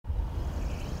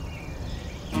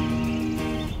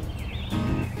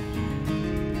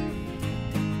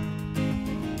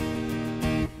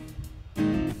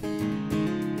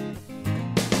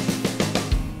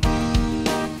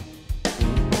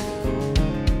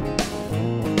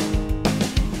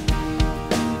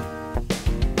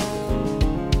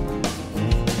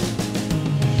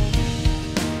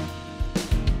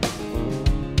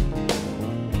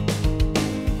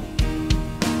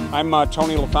I'm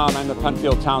Tony LaFountain. I'm the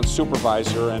Penfield Town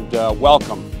Supervisor, and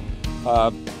welcome.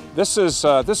 This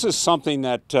is something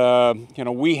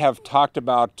that we have talked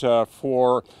about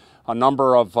for a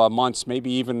number of months,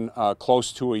 maybe even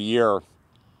close to a year,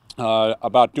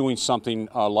 about doing something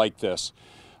like this.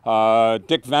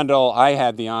 Dick Vendel, I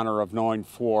had the honor of knowing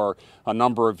for a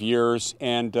number of years,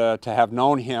 and to have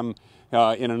known him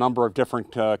in a number of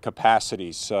different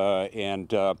capacities.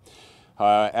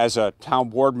 As a town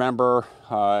board member,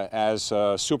 as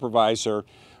a supervisor,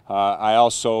 I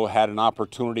also had an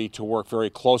opportunity to work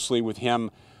very closely with him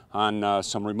on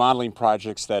some remodeling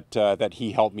projects that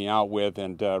he helped me out with,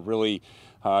 and really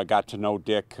got to know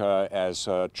Dick as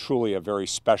truly a very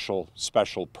special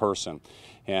person.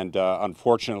 And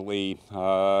unfortunately,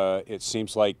 it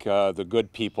seems like the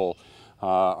good people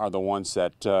are the ones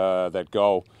that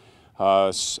go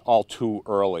all too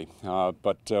early.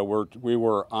 But we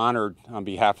were honored on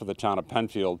behalf of the town of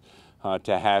Penfield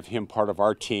to have him part of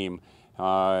our team.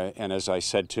 And as I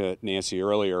said to Nancy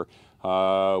earlier,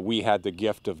 we had the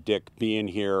gift of Dick being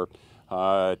here,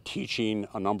 teaching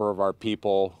a number of our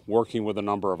people, working with a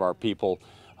number of our people,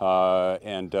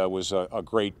 and was a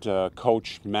great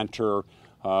coach, mentor,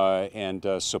 and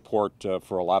support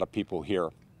for a lot of people here.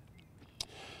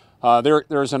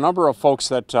 There's a number of folks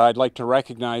that I'd like to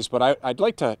recognize, but I'd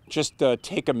like to just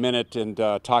take a minute and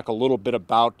talk a little bit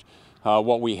about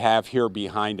what we have here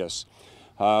behind us.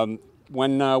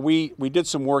 When we did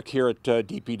some work here at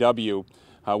DPW,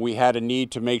 we had a need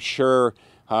to make sure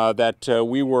that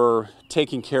we were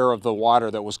taking care of the water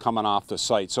that was coming off the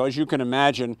site. So as you can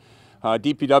imagine,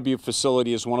 DPW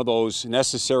facility is one of those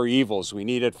necessary evils. We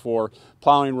need it for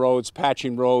plowing roads,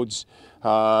 patching roads,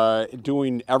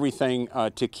 doing everything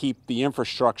to keep the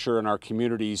infrastructure in our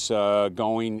communities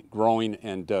going, growing,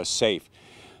 and safe.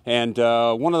 And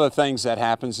one of the things that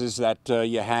happens is that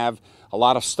you have a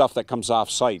lot of stuff that comes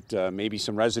off site, maybe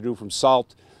some residue from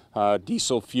salt,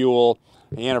 diesel fuel,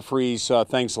 antifreeze,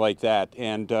 things like that.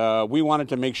 And we wanted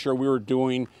to make sure we were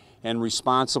doing and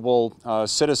responsible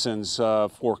citizens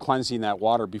for cleansing that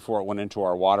water before it went into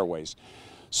our waterways.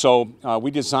 So we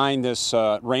designed this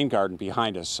rain garden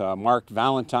behind us. Mark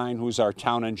Valentine, who's our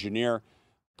town engineer,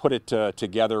 put it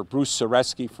together. Bruce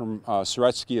Soretsky from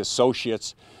Soretsky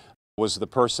Associates was the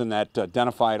person that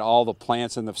identified all the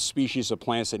plants and the species of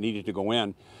plants that needed to go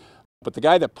in. But the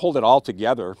guy that pulled it all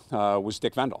together was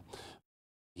Dick Vendel.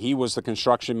 He was the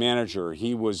construction manager.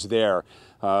 He was there.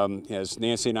 As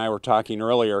Nancy and I were talking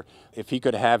earlier, if he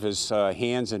could have his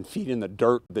hands and feet in the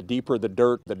dirt, the deeper the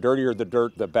dirt, the dirtier the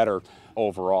dirt, the better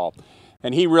overall.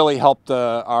 And he really helped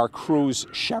our crews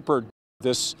shepherd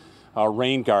this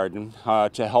rain garden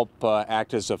to help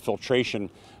act as a filtration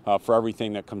for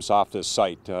everything that comes off this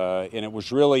site. And it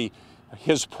was really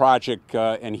his project,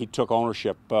 and he took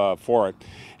ownership for it.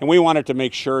 And we wanted to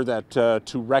make sure that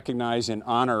to recognize and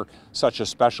honor such a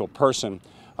special person,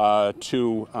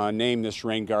 to name this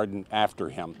rain garden after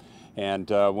him. And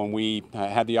when we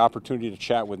had the opportunity to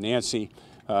chat with Nancy,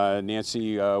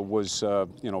 Nancy was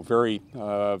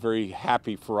very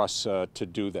happy for us to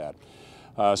do that.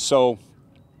 So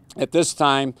at this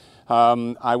time,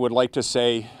 I would like to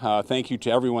say thank you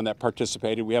to everyone that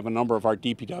participated. We have a number of our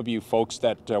DPW folks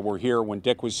that were here when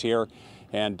Dick was here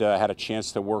and had a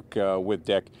chance to work with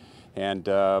Dick. And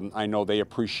I know they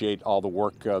appreciate all the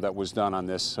work that was done on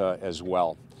this as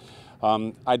well.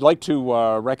 I'd like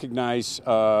to recognize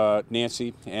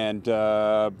Nancy and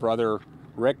brother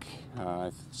Rick.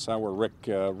 I saw where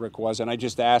Rick was, and I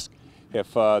just asked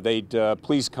if they'd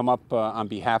please come up on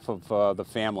behalf of the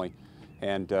family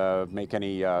and make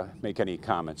any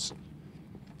comments.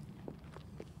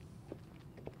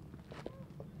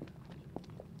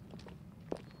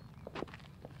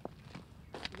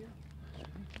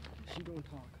 She don't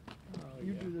talk.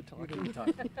 You do the talking.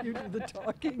 You do the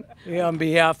talking. Yeah, on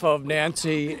behalf of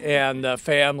Nancy and the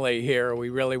family here, we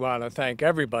really want to thank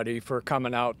everybody for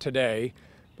coming out today.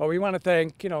 But we want to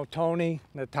thank, Tony,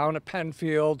 the town of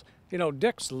Penfield,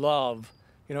 Dick's love.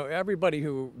 Everybody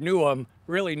who knew him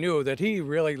really knew that he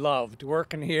really loved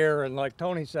working here, and like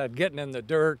Tony said, getting in the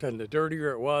dirt, and the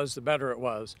dirtier it was, the better it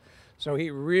was. So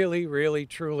he really, really,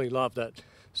 truly loved it.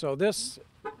 So this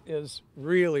is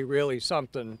really, really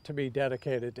something to be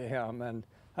dedicated to him, and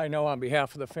I know on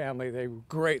behalf of the family, they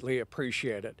greatly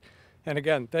appreciate it. And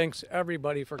again, thanks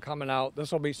everybody for coming out.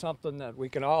 This will be something that we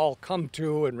can all come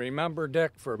to and remember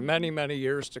Dick for many, many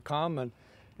years to come, and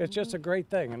it's just a great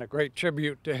thing and a great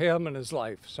tribute to him and his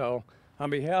life. So on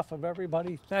behalf of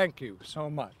everybody, thank you so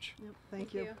much. Yep,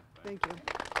 thank you. Thank you.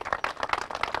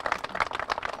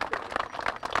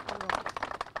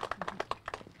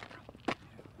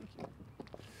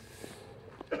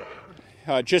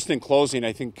 just in closing,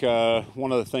 I think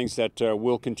one of the things that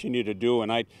we'll continue to do,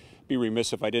 and I'd be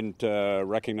remiss if I didn't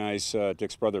recognize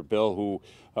Dick's brother Bill, who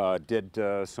did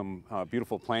some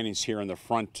beautiful plantings here in the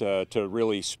front to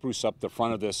really spruce up the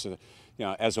front of this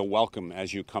as a welcome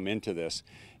as you come into this.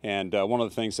 And one of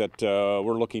the things that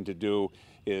we're looking to do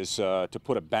is to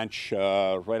put a bench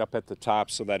right up at the top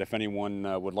so that if anyone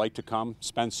would like to come,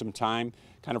 spend some time,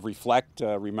 kind of reflect,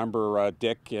 remember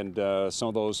Dick and some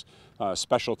of those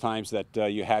special times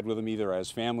that you had with him, either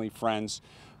as family, friends,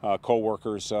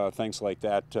 co-workers, things like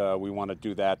that. We want to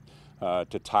do that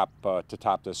to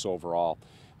top this overall.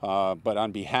 But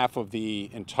on behalf of the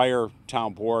entire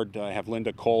town board, I have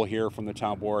Linda Cole here from the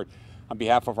town board. On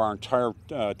behalf of our entire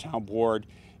town board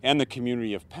and the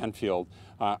community of Penfield,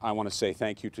 I want to say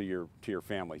thank you to your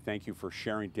family. Thank you for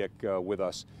sharing Dick with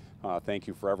us. Thank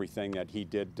you for everything that he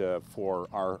did for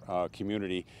our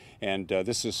community. And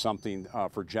this is something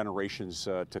for generations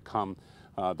to come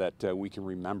that we can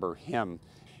remember him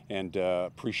and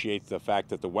appreciate the fact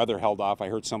that the weather held off. I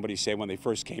heard somebody say when they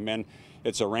first came in,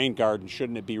 it's a rain garden,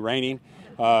 shouldn't it be raining?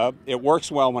 It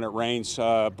works well when it rains,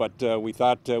 but we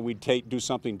thought we'd do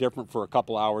something different for a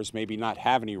couple hours, maybe not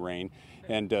have any rain,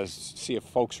 and see if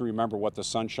folks remember what the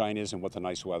sunshine is and what the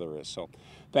nice weather is. So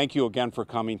thank you again for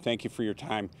coming. Thank you for your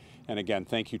time. And again,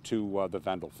 thank you to the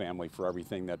Vendel family for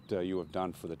everything that you have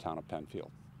done for the town of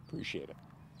Penfield. Appreciate it.